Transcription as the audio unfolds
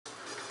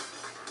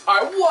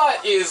Alright,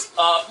 what is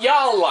up?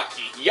 Y'all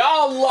lucky.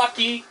 Y'all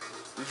lucky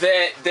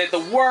that the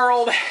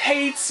world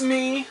hates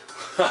me.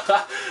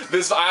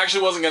 I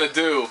actually wasn't gonna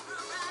do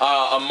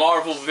a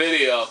Marvel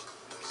video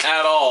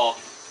at all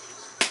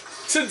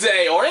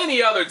today or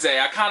any other day.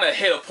 I kind of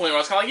hit a point where I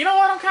was kind of like, you know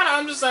what?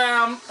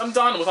 I'm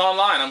done with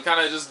online. I'm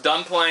kind of just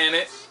done playing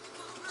it.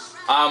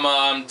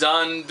 I'm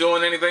done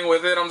doing anything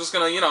with it. I'm just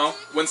gonna, you know,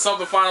 when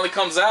something finally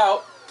comes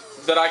out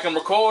that I can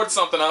record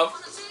something of,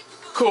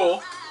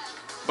 cool.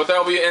 But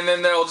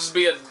then there'll just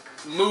be a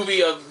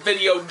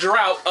video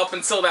drought up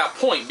until that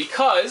point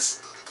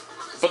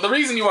but the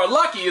reason you are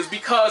lucky is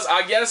because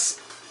I guess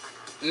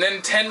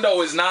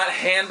Nintendo is not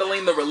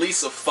handling the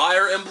release of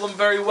Fire Emblem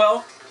very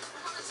well,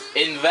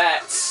 in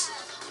that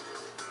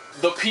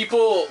the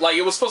people, like,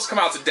 it was supposed to come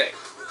out today.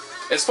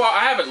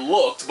 I haven't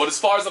looked, but as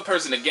far as the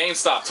person at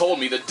GameStop told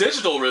me, the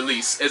digital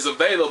release is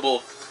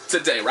available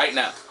today, right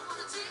now.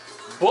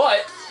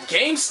 But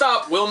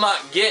GameStop will not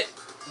get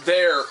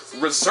their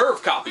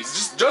reserve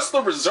copies, just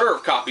the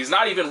reserve copies,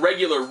 not even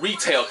regular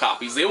retail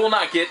copies. They will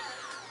not get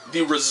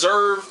the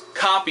reserve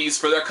copies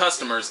for their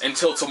customers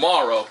until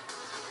tomorrow,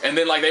 and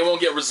then like they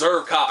won't get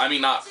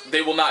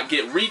they will not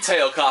get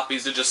retail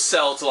copies to just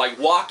sell to like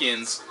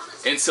walk-ins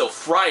until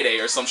Friday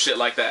or some shit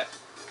like that.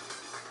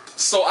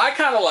 So I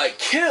kind of like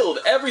killed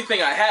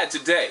everything I had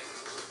today,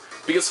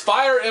 because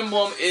Fire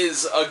Emblem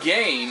is a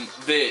game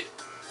that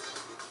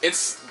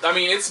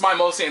it's my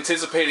most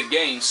anticipated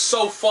game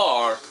so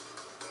far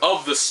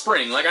of the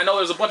spring. Like, I know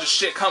there's a bunch of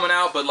shit coming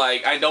out, but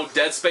like, I know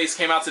Dead Space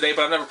came out today,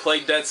 but I've never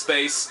played Dead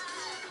Space.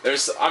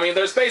 There's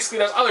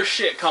other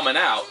shit coming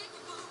out,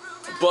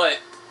 but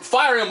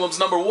Fire Emblem's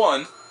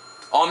 #1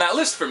 on that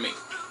list for me.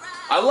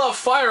 I love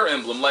Fire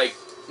Emblem. Like,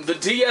 the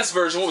DS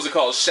version, what was it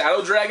called?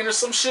 Shadow Dragon or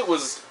some shit,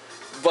 was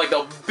like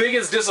the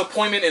biggest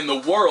disappointment in the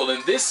world,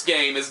 and this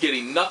game is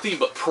getting nothing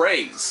but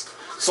praise.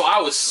 So I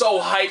was so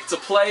hyped to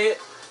play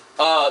it.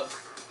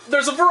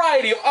 There's a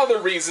variety of other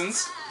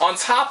reasons on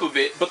top of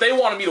it, but they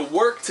wanted me to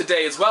work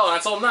today as well, and I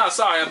told them, no,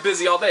 sorry, I'm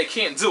busy all day,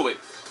 can't do it.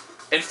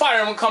 And Fire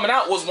Emblem coming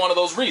out was one of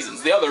those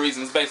reasons. The other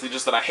reason is basically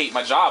just that I hate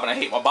my job and I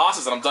hate my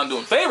bosses and I'm done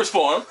doing favors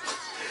for them.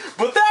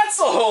 But that's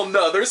a whole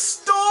nother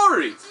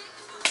story.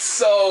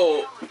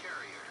 So,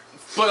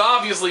 but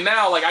obviously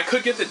now, like, I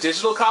could get the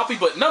digital copy,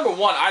 but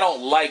 #1, I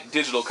don't like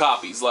digital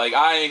copies. Like,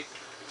 I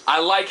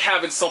like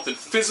having something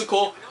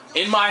physical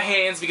in my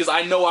hands because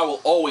I know I will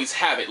always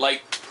have it.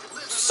 Like,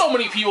 so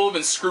many people have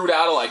been screwed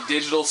out of like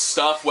digital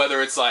stuff,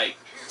 whether it's like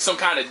some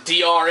kind of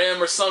DRM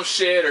or some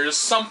shit, or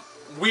just some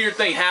weird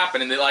thing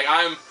happening that, like,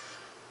 I'm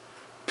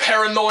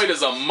paranoid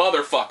as a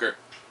motherfucker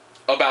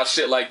about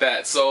shit like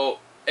that. So,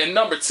 and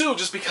 #2,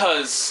 just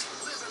because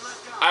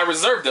I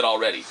reserved it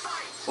already.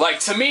 Like,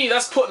 to me,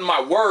 that's putting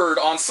my word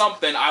on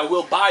something. I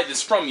will buy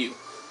this from you.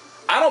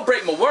 I don't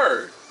break my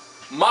word.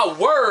 My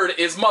word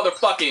is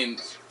motherfucking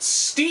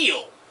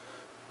steel.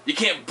 You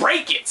can't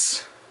break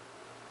it.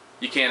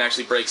 You can't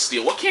actually break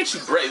steel. What can't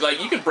you break?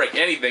 Like, you can break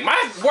anything.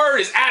 My word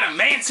is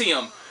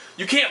adamantium.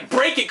 You can't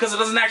break it because it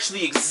doesn't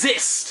actually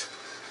exist.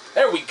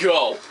 There we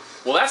go.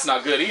 Well, that's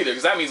not good either,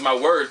 because that means my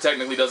word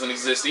technically doesn't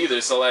exist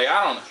either. So, like,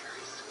 I don't know.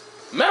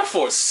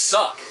 Metaphors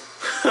suck.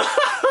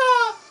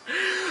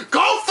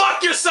 Go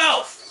fuck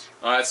yourself!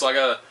 Alright, so I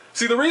gotta...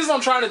 See, the reason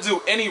I'm trying to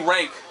do any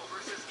rank...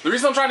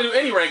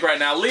 right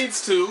now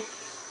leads to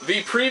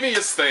the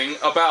previous thing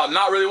about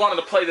not really wanting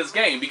to play this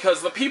game,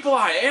 because the people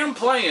I am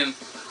playing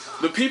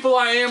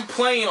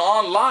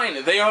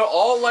online, they are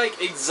all like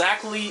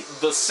exactly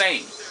the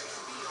same,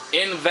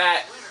 in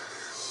that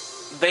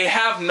they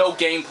have no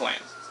game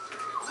plan.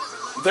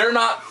 They're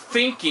not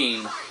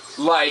thinking,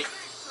 like,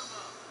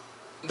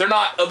 they're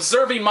not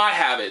observing my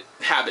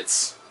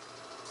habits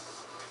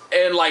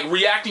and like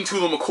reacting to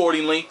them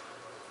accordingly.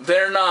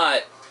 They're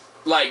not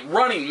like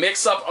running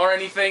mix-up or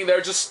anything.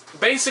 They're just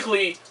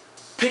basically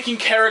picking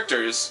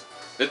characters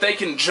that they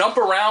can jump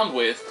around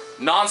with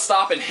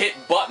non-stop and hit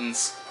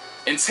buttons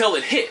until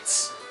it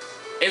hits.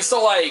 And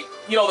so, like,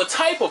 you know, the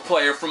type of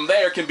player from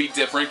there can be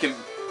different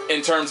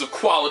in terms of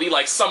quality.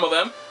 Like, some of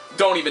them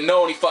don't even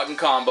know any fucking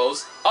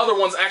combos. Other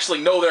ones actually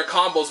know their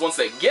combos once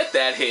they get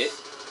that hit.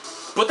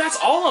 But that's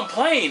all I'm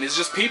playing, is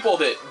just people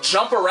that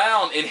jump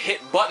around and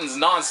hit buttons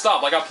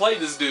non-stop. Like, I played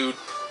this dude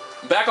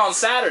back on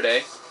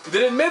Saturday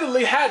that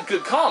admittedly had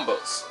good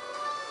combos.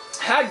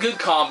 Had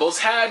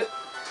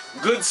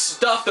good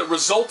stuff that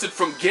resulted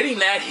from getting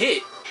that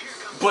hit,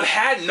 but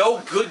had no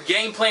good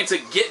game plan to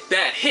get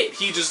that hit.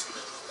 He just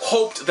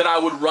hoped that I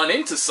would run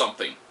into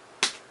something.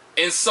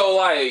 And so,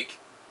 like,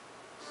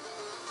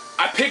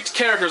 I picked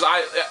characters.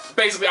 I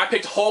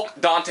picked Hulk,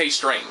 Dante,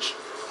 Strange.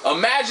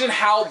 Imagine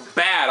how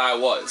bad I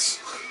was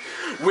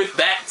with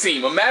that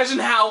team. Imagine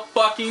how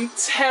fucking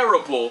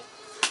terrible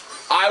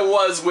I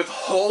was with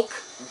Hulk,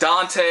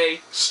 Dante,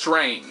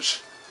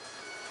 Strange.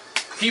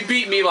 He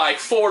beat me like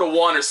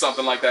 4-1 or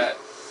something like that.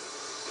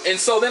 And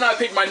so then I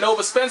picked my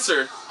Nova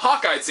Spencer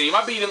Hawkeye team.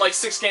 I beat him like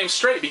 6 games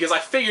straight because I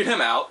figured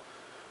him out.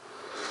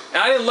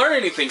 And I didn't learn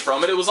anything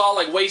from it. It was all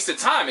like wasted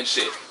time and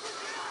shit.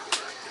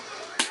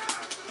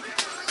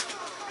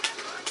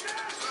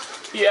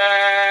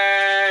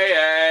 Yay!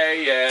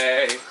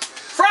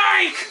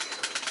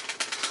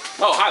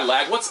 Oh, hi,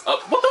 lag. What's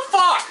up? What the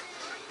fuck?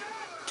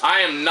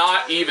 I am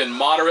not even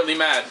moderately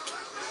mad.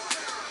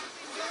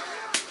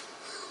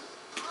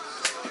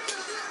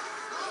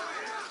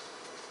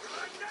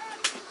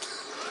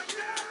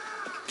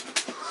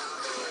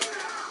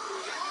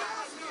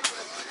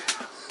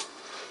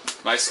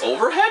 Nice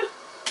overhead?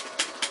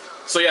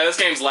 So yeah, this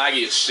game's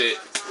laggy as shit.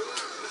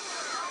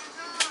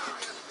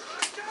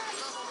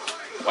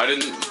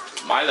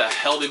 Why the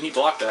hell didn't he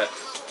block that?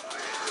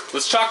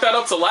 Let's chalk that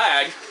up to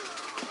lag.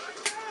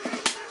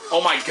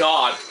 Oh my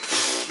god.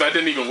 That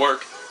didn't even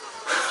work.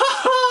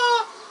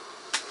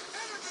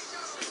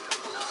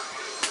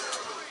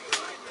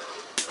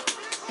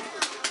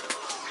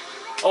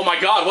 Oh my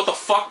god, what the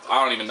fuck?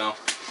 I don't even know.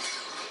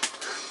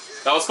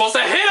 That was supposed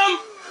to hit him!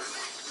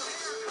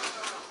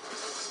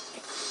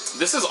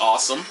 This is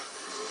awesome.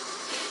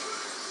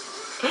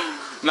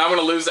 Now I'm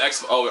gonna lose the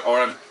X... Oh, or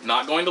I'm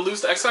not going to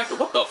lose the X Factor?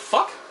 What the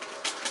fuck?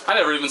 I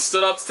never even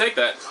stood up to take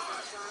that.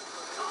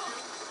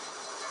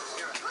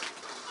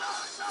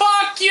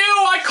 Fuck you!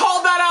 I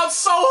called that out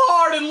so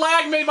hard and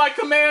lag made my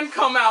command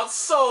come out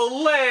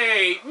so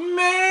late.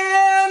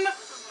 Man!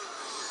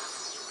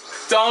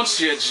 Don't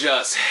you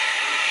just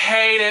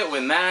hate it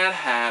when that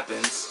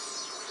happens?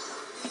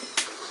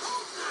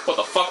 What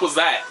the fuck was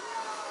that?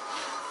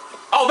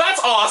 Oh,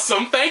 that's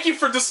awesome! Thank you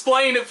for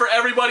displaying it for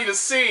everybody to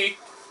see.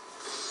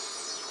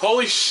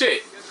 Holy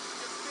shit.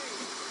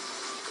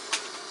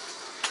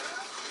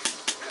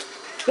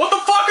 What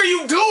the fuck are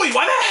you doing?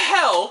 Why the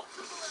hell?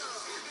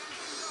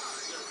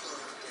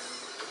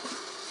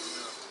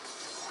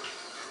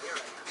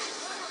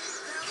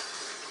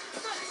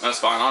 That's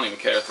fine, I don't even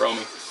care. Throw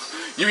me.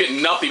 You get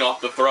nothing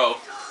off the throw.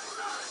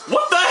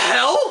 What the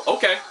hell?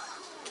 Okay.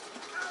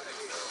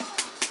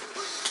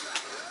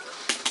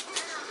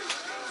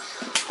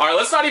 Alright,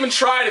 let's not even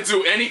try to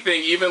do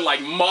anything even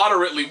like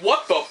moderately.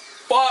 What the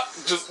fuck?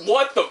 Just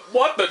what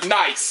the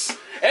nice.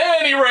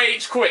 Any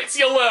rage quits,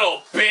 you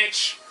little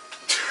bitch.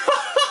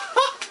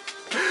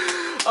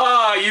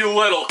 Ah, you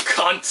little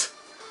cunt.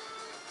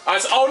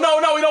 Oh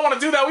no, we don't want to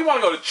do that. We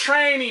want to go to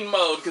training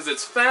mode because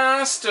it's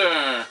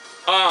faster.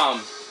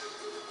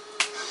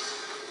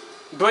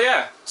 But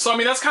yeah, so I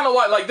mean that's kind of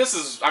what, like, this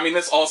is, I mean,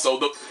 this also,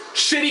 the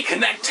shitty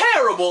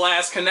terrible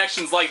ass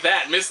connections like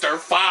that, Mr.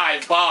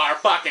 5-bar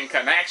fucking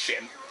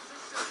connection.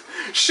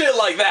 Shit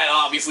like that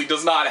obviously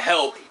does not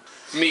help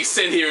me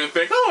sit here and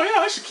think, oh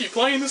yeah, I should keep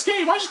playing this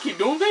game, I should keep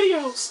doing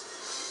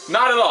videos.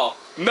 Not at all.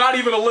 Not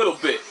even a little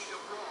bit.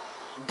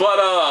 But,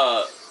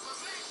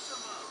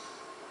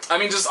 I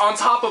mean, just on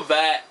top of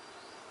that,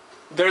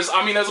 there's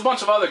a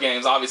bunch of other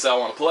games, obviously, I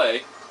want to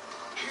play.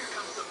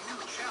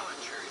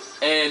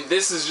 And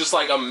this is just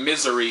like a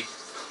misery.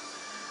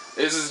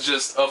 This is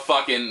just a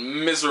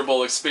fucking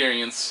miserable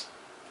experience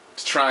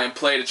to try and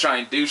play, to try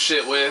and do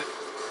shit with.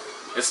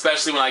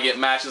 Especially when I get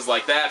matches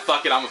like that.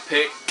 Fuck it, I'm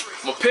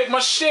gonna pick my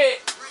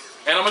shit,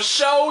 and I'm gonna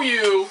show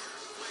you.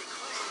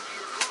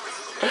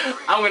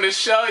 I'm gonna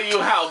show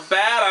you how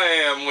bad I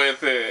am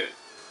with it.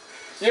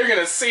 You're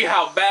gonna see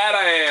how bad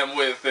I am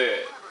with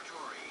it.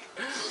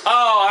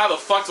 Oh, how the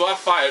fuck do I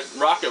fight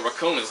Rocket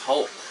Raccoon as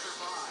Hulk?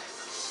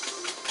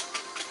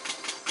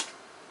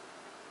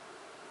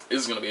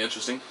 This is gonna be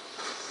interesting.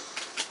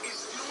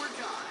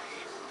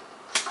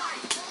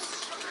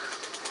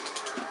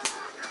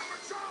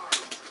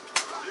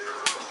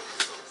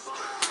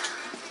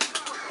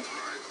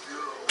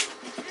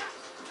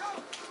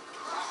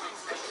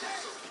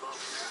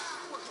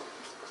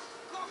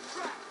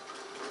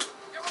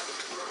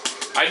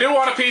 I do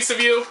want a piece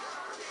of you.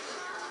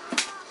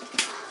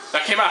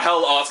 That came out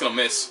hell. Oh, it's gonna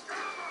miss.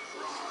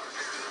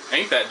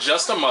 Ain't that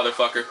just a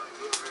motherfucker?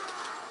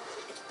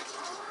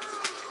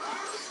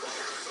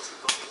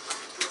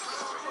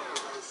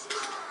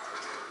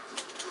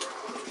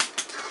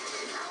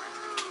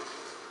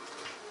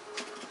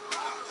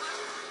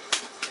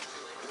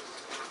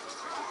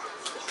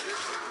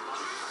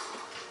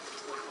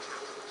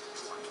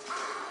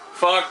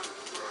 Fuck.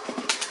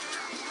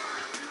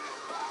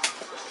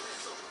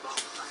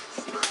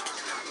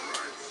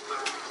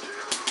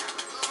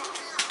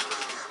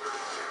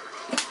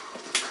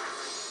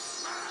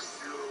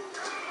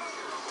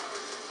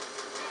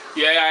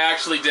 Yeah, I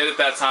actually did it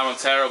that time. I'm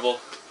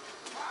terrible.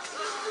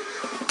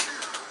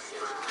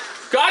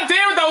 God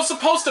damn it, that was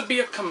supposed to be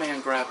a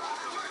command grab.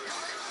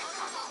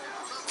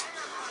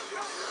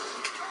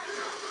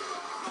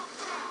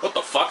 What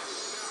the fuck?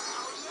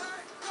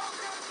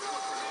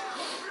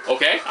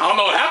 Okay, I don't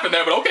know what happened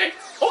there, but okay.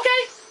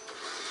 Okay.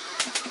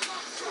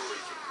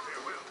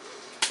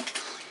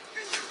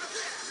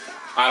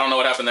 I don't know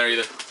what happened there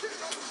either.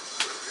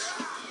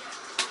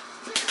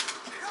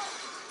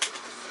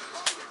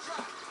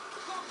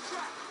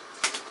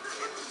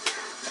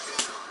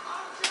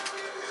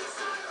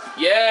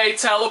 Yay,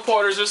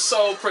 teleporters are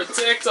so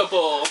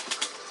predictable.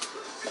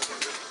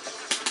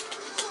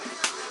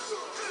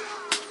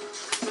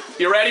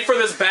 You ready for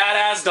this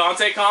badass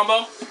Dante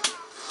combo?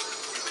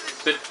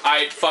 That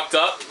I fucked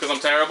up because I'm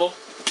terrible.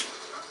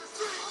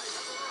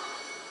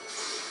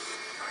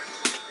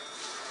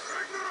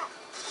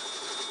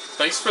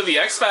 Thanks for the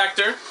X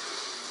Factor.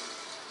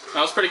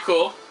 That was pretty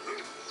cool.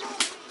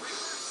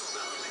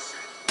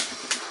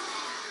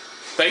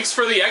 Thanks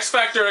for the X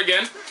Factor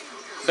again.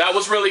 That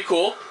was really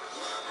cool.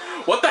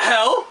 What the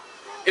hell?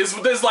 Does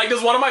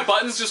one of my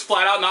buttons just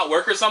flat out not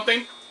work or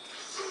something?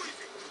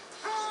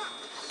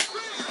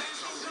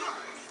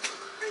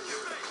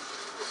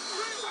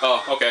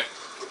 Oh, okay.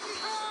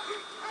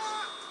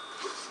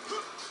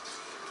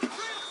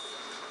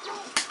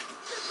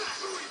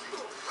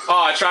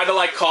 Oh, I tried to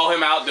like call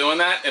him out doing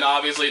that, and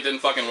obviously it didn't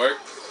fucking work.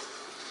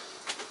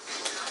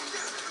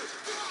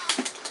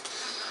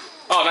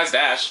 Oh, nice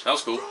dash. That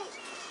was cool.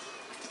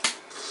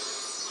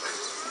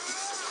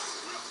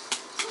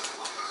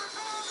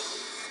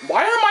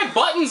 Why are my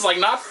buttons like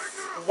not...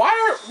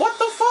 What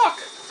the fuck?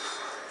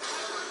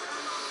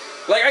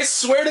 Like, I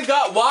swear to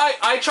God, why?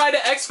 I tried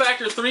to X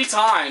Factor 3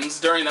 times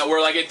during that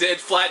where like it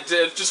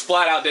just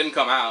flat out didn't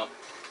come out.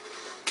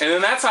 And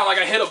then that time like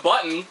I hit a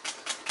button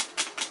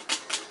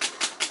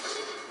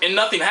and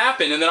nothing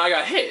happened and then I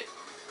got hit.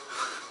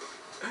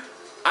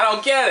 I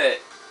don't get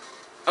it.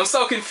 I'm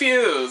so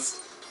confused.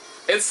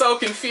 It's so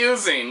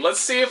confusing.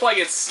 Let's see if like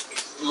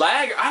it's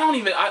lag.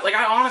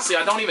 I honestly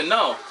don't even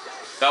know.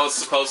 That was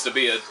supposed to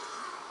be a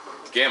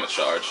gamma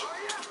charge.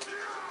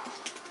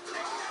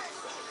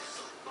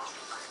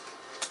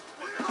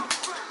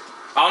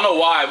 I don't know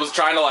why. I was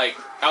trying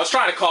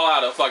to call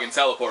out a fucking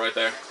teleport right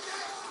there.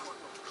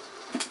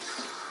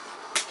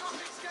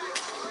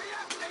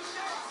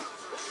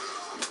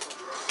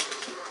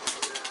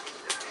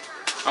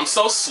 I'm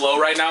so slow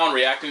right now in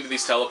reacting to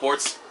these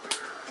teleports.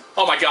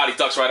 Oh my god, he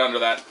ducks right under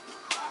that.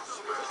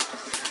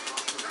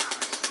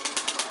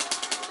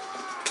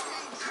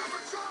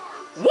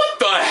 What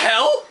the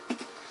hell?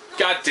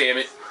 God damn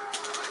it.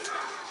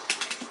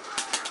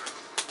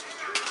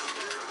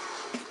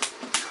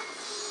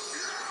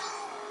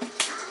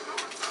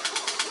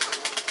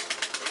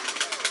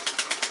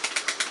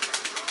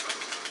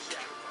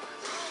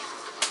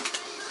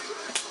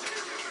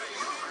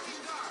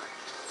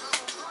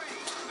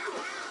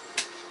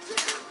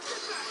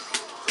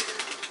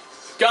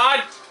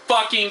 God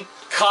fucking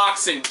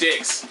cocks and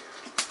dicks.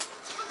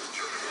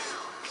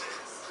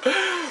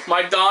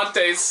 My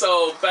Dante's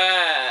so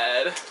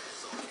bad.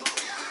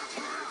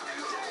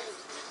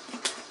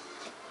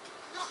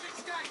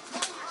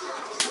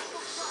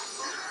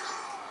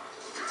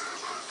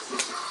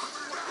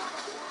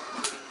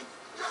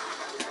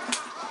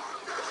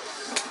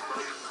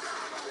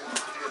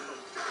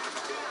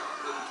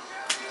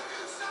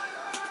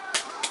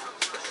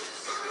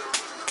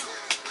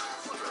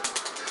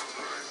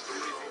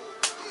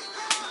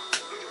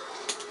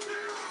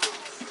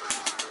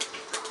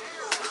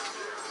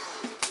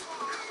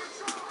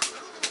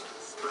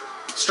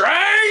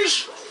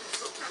 Strange!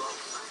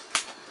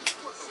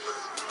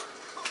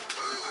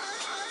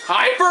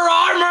 Hyper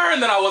armor!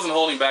 And then I wasn't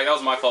holding back. That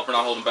was my fault for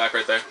not holding back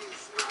right there.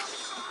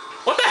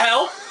 What the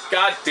hell?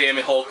 God damn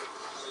it, Hulk.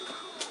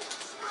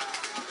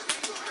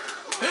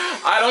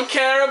 I don't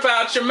care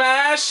about your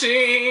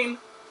mashing.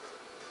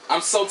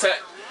 I'm so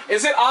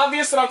Is it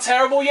obvious that I'm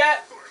terrible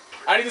yet?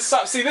 I need to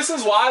stop. See, this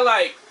is why,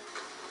 like...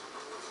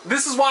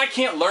 This is why I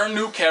can't learn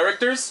new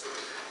characters.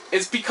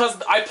 It's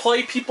because I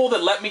play people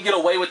that let me get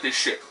away with this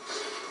shit.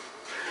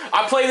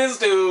 I play this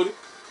dude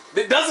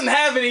that doesn't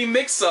have any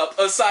mix-up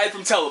aside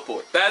from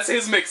teleport. That's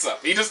his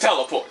mix-up. He just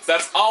teleports.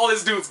 That's all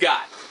this dude's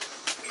got.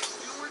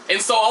 And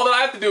so all that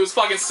I have to do is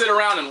fucking sit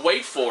around and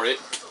wait for it.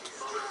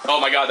 Oh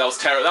my god, that was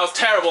terrible. That was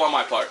terrible on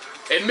my part.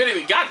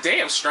 Admittedly,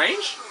 goddamn,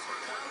 Strange.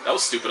 That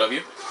was stupid of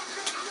you.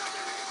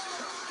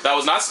 That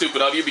was not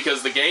stupid of you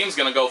because the game's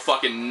gonna go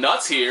fucking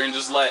nuts here and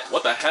just let...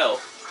 What the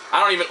hell? I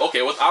don't even... Okay,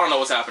 I don't know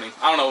what's happening.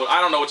 I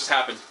don't know what just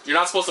happened. You're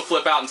not supposed to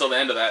flip out until the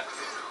end of that.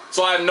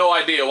 So I have no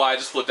idea why I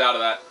just flipped out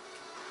of that.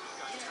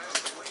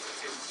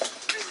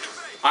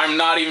 I'm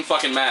not even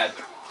fucking mad.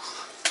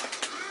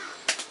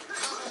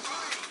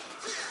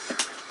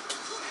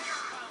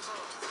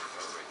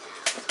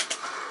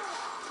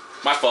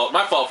 My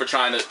fault for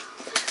trying to...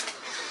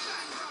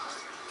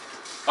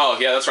 Oh,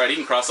 yeah, that's right, he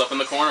can cross up in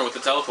the corner with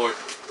the teleport.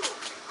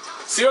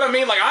 See what I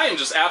mean? Like, I am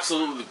just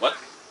absolutely... What?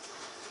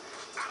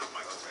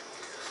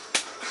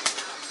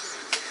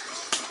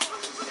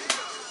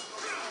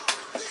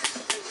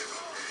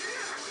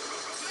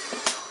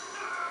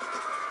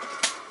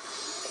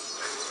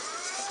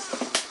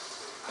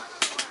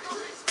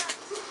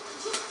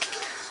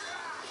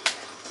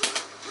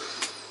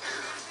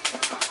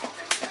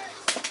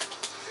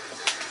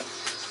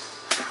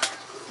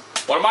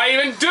 What am I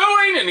even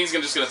doing? And he's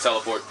just gonna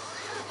teleport.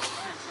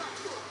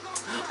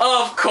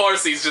 Of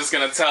course he's just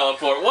gonna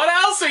teleport. What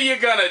else are you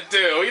gonna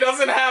do? He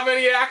doesn't have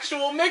any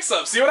actual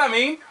mix-ups. See what I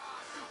mean?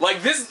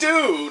 Like, this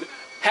dude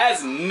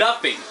has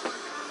nothing.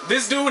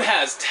 This dude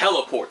has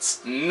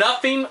teleports.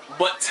 Nothing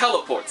but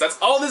teleports. That's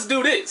all this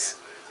dude is.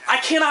 I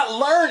cannot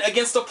learn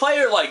against a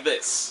player like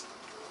this.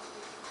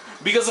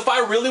 Because if I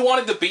really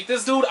wanted to beat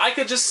this dude, I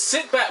could just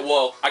sit back.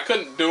 Well, I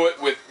couldn't do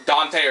it with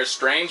Dante or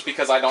Strange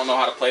because I don't know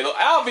how to play those.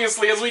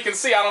 Obviously, as we can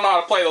see, I don't know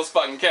how to play those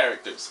fucking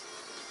characters.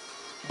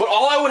 But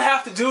all I would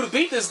have to do to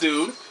beat this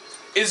dude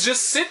is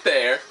just sit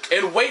there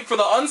and wait for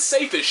the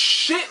unsafest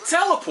shit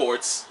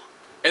teleports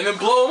and then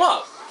blow them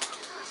up.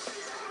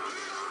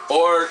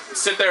 Or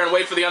sit there and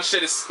wait for the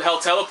unshittest hell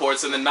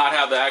teleports and then not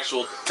have the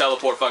actual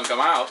teleport fucking come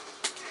out.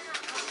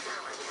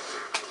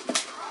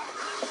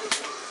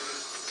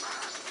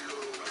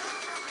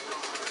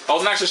 I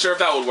wasn't actually sure if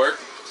that would work.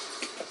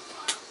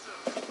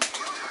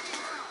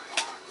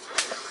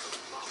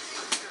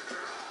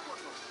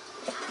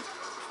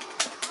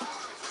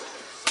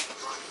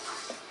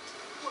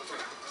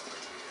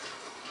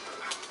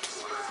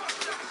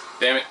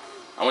 Damn it.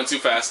 I went too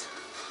fast.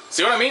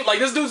 See what I mean? Like,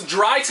 this dude's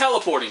dry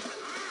teleporting.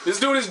 This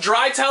dude is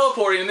dry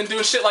teleporting and then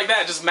doing shit like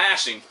that, just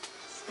mashing.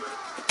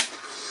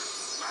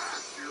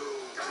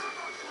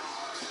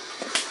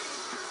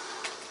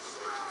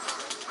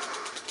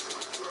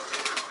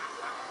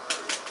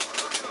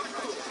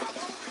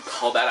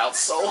 Called that out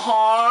so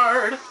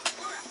hard.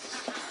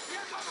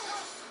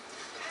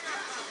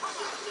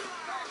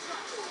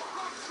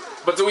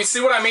 But do we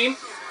see what I mean?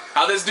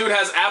 How this dude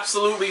has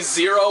absolutely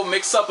zero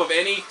mix-up of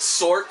any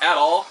sort at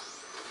all?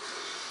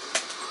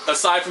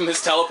 Aside from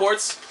his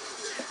teleports?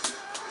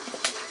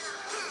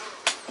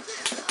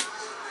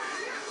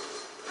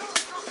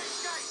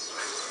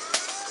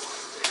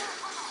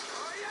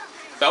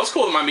 That was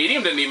cool that my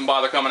medium didn't even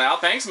bother coming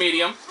out. Thanks,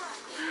 medium.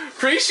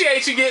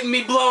 Appreciate you getting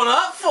me blown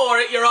up for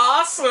it. You're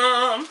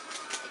awesome.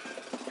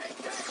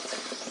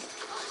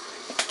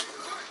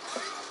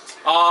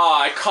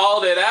 Aw, I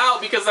called it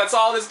out because that's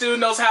all this dude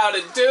knows how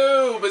to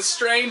do. But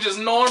Strange's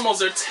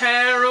normals are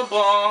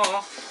terrible.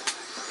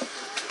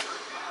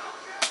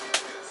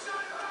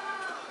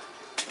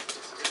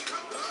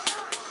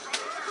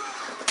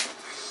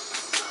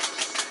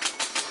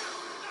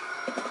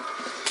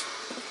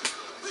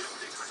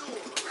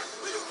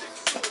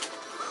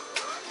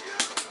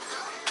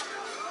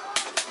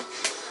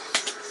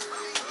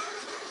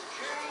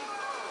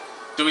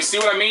 Do we see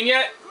what I mean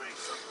yet?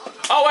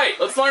 Oh wait,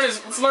 let's learn his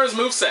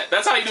moveset.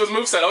 That's how you do his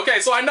moveset. Okay,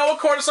 so I know what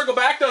quarter circle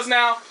back does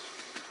now.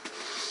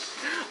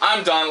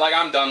 I'm done. Like,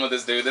 I'm done with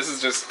this dude. This is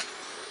just,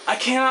 I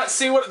cannot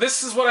see what,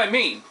 this is what I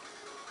mean.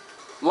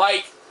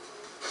 Like,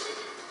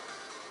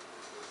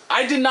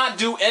 I did not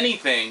do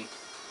anything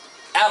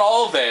at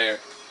all there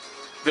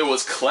that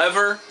was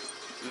clever,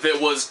 that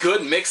was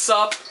good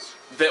mix-up,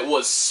 that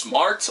was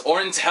smart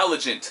or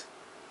intelligent.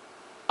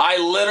 I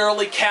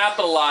literally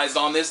capitalized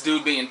on this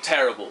dude being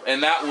terrible,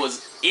 and that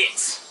was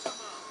it.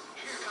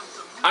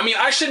 I mean,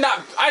 I should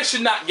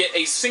not get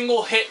a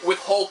single hit with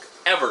Hulk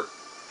ever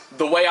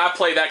the way I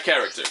play that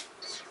character.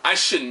 I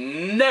should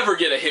never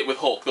get a hit with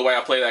Hulk the way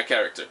I play that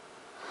character.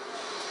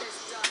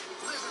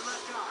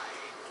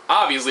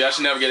 Obviously, I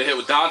should never get a hit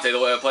with Dante the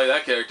way I play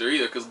that character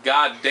either, because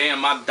goddamn,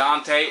 my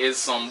Dante is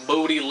some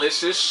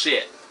bootylicious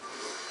shit.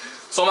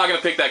 So I'm not going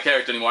to pick that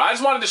character anymore. I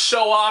just wanted to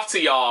show off to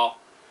y'all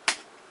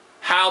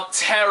how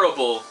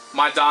terrible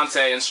my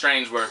Dante and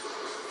Strange were.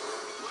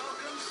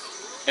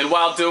 And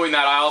while doing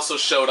that, I also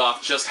showed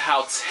off just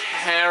how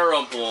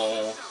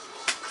terrible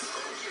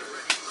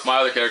my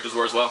other characters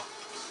were as well.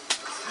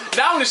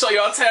 Now I'm going to show you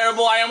how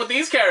terrible I am with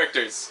these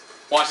characters.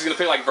 Watch, he's going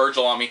to pick like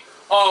Virgil on me.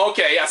 Oh,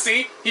 okay, yeah,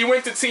 see? He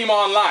went to Team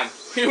Online.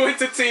 He went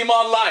to Team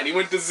Online. He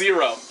went to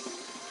 0.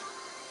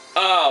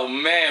 Oh,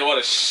 man, what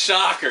a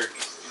shocker.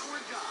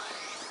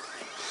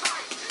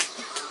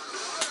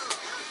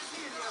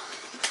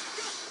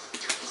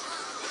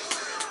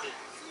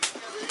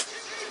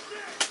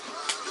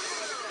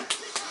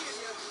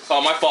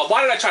 Oh, my fault.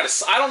 Why did I try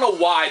to... I don't know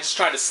why I just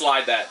tried to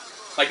slide that.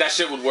 Like, that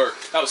shit would work.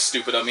 That was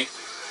stupid of me.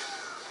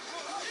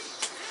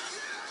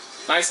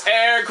 Nice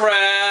air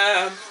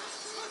grab.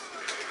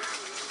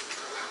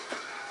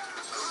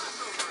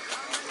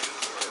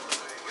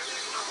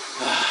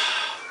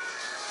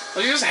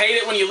 Don't you just hate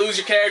it when you lose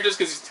your characters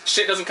because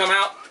shit doesn't come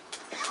out?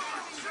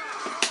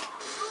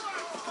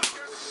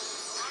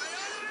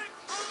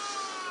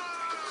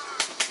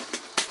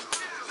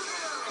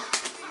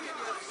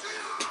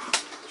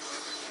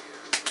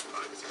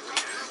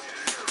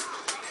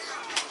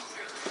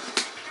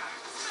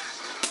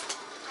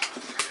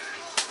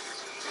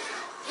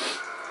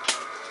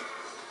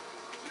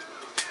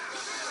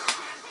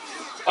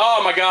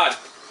 Oh my god.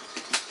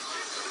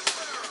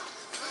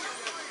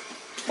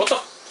 What the?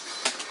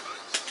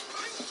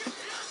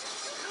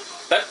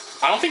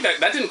 I don't think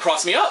that didn't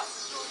cross me up.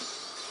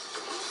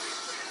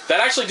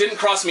 That actually didn't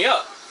cross me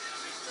up.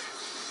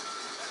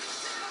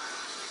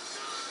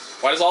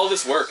 Why does all of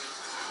this work?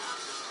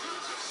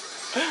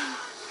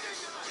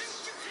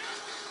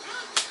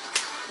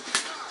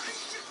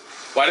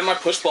 Why did my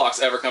push blocks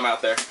ever come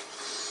out there?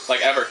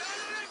 Like, ever.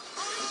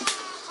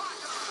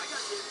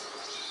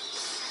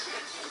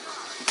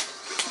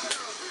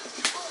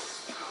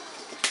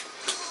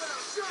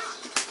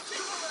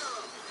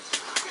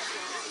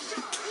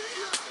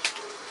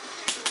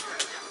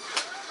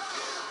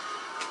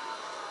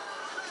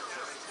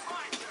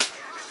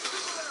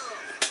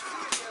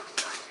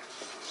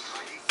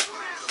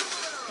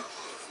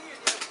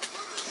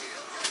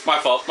 My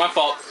fault, my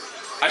fault.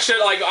 I should,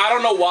 like, I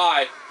don't know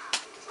why.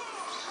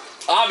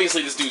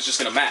 Obviously this dude's just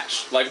gonna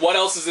mash. Like, what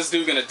else is this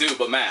dude gonna do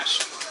but mash?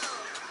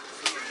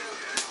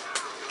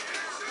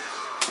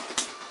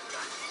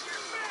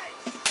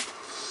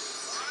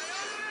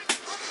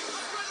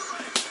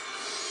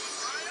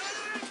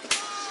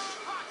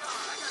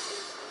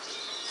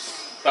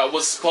 That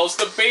was supposed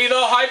to be the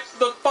hype,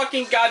 the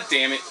fucking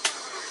goddamn it.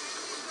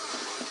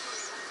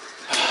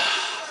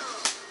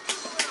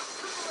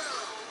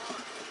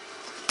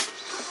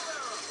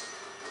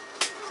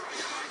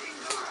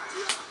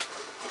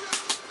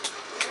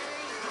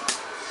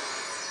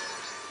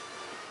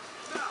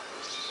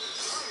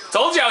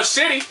 Told you I was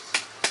shitty.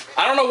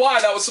 I don't know why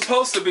that was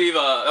supposed to be the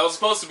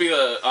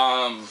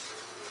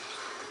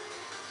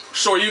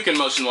Shoryuken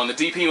motion one, the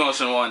DP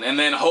motion one, and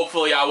then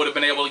hopefully I would have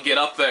been able to get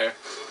up there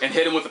and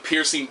hit him with a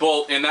piercing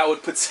bolt, and that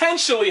would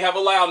potentially have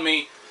allowed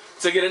me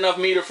to get enough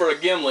meter for a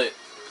gimlet,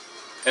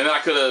 and then I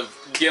could have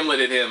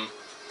gimleted him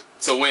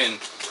to win.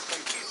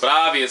 But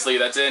obviously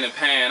that didn't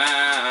pan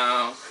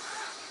out.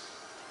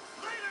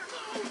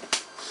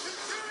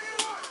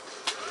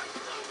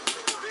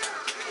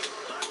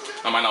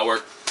 That might not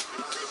work.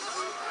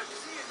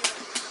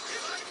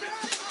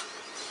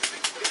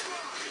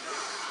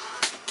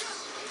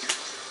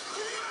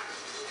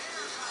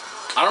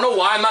 I don't know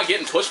why I'm not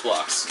getting push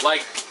blocks.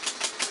 Like,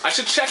 I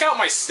should check out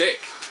my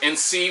stick and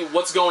see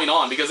what's going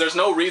on, because there's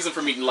no reason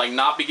for me to, like,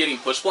 not be getting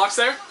push blocks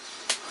there.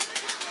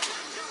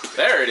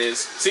 There it is.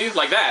 See,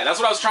 like that. That's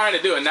what I was trying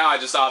to do, and now I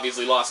just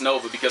obviously lost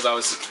Nova because I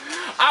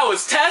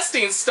was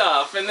testing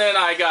stuff, and then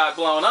I got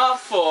blown up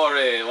for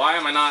it. Why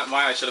am I not?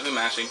 Why I should have been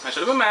mashing. I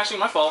should have been mashing.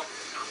 My fault.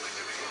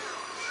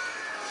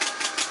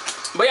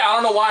 But yeah, I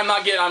don't know why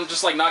I'm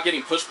just like not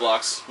getting push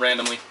blocks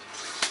randomly.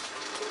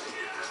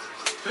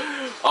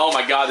 Oh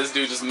my god, this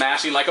dude just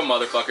mashing like a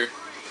motherfucker.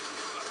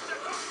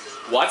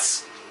 What?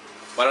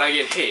 Why did I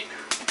get hit?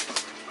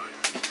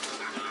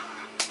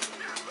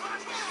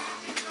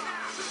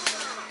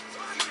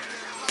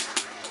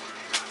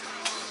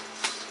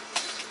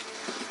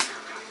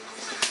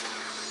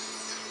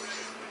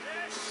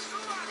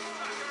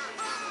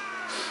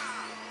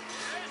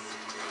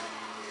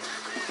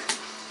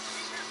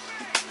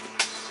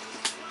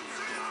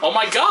 Oh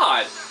my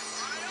god!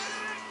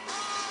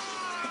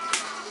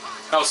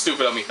 That was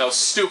stupid of me. That was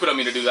stupid of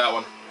me to do that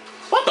one.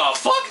 What the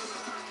fuck?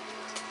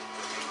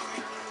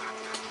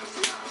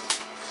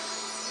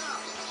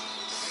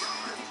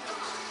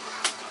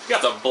 You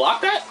got to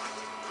block that?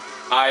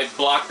 I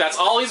blocked. That's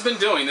all he's been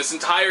doing this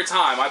entire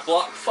time. I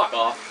blocked. Fuck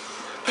off.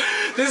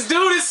 This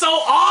dude is so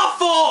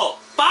awful!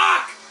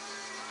 Fuck!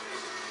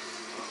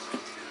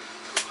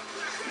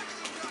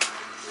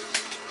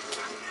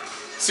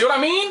 See what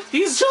I mean?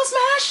 He's just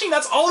mashing.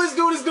 That's all this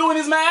dude is doing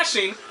is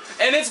mashing.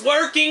 And it's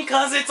working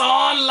because it's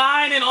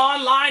online, and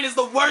online is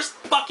the worst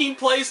fucking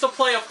place to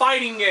play a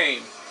fighting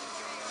game.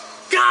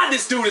 God,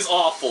 this dude is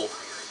awful.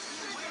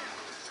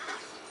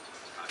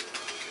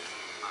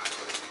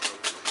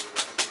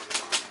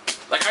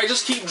 Like, I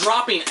just keep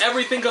dropping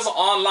everything because of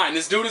online.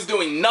 This dude is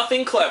doing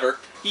nothing clever.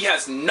 He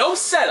has no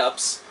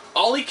setups.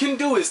 All he can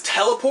do is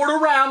teleport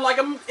around like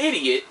an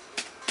idiot.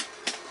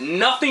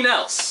 Nothing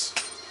else.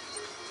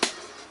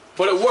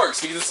 But it works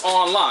because it's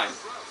online.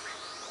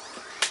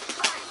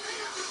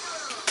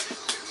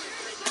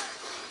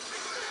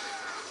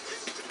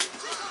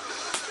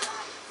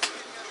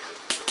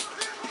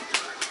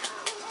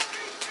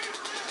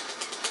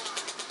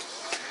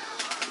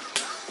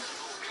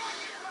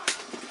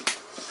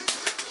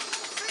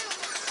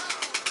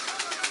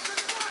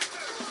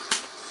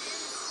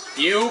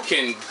 You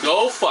can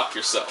go fuck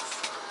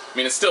yourself. I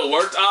mean, it still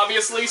worked,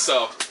 obviously,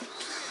 so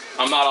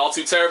I'm not all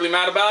too terribly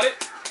mad about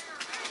it.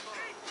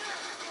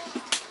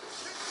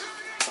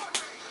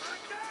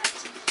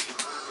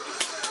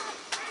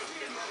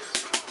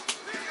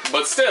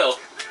 But still,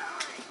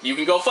 you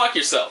can go fuck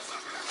yourself.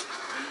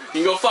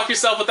 You can go fuck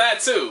yourself with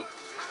that, too.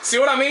 See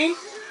what I mean?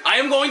 I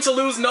am going to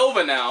lose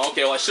Nova now.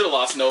 Okay, well, I should have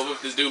lost Nova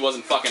if this dude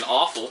wasn't fucking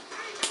awful.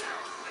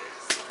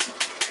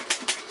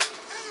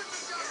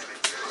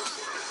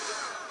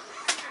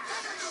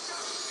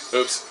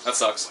 Oops, that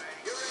sucks.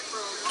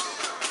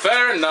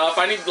 Fair enough.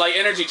 I need, like,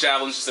 energy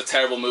javelin's just a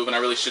terrible move, and I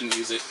really shouldn't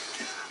use it.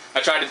 I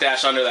tried to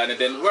dash under that, and it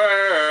didn't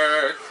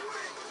work.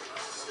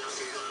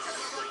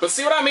 But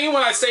see what I mean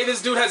when I say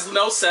this dude has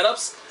no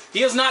setups?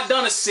 He has not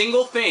done a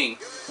single thing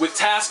with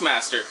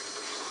Taskmaster.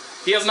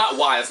 He has not.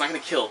 Why? That's not gonna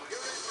kill.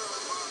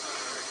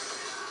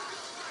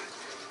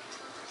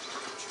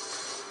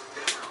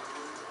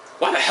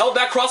 Why the hell did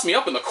that cross me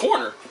up in the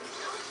corner?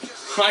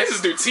 Why is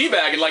this dude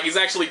teabagging like he's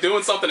actually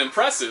doing something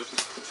impressive?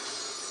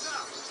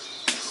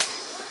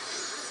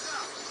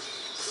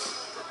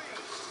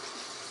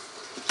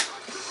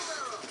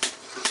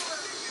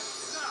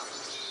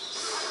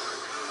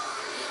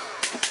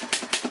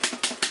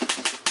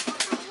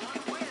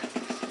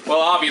 Well,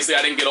 obviously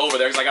I didn't get over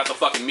there because I got the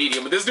fucking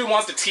medium, but this dude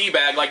wants to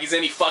teabag like he's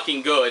any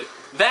fucking good.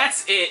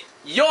 That's it.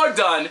 You're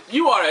done.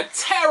 You are a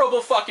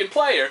terrible fucking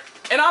player.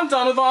 And I'm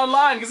done with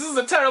online because this is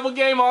a terrible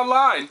game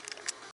online.